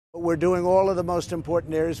We're doing all of the most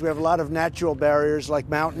important areas. We have a lot of natural barriers like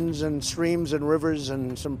mountains and streams and rivers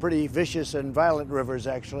and some pretty vicious and violent rivers,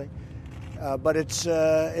 actually. But it's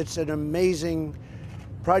an amazing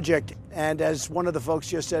project. And as one of the folks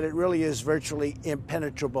just said, it really is virtually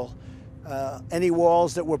impenetrable. Any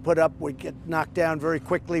walls that were put up would get knocked down very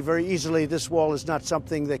quickly, very easily. This wall is not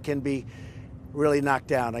something that can be really knocked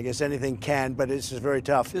down. I guess anything can, but this is very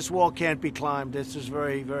tough. This wall can't be climbed. This is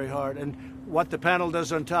very, very hard. And what the panel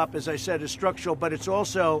does on top, as I said, is structural, but it's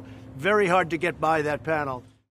also very hard to get by that panel.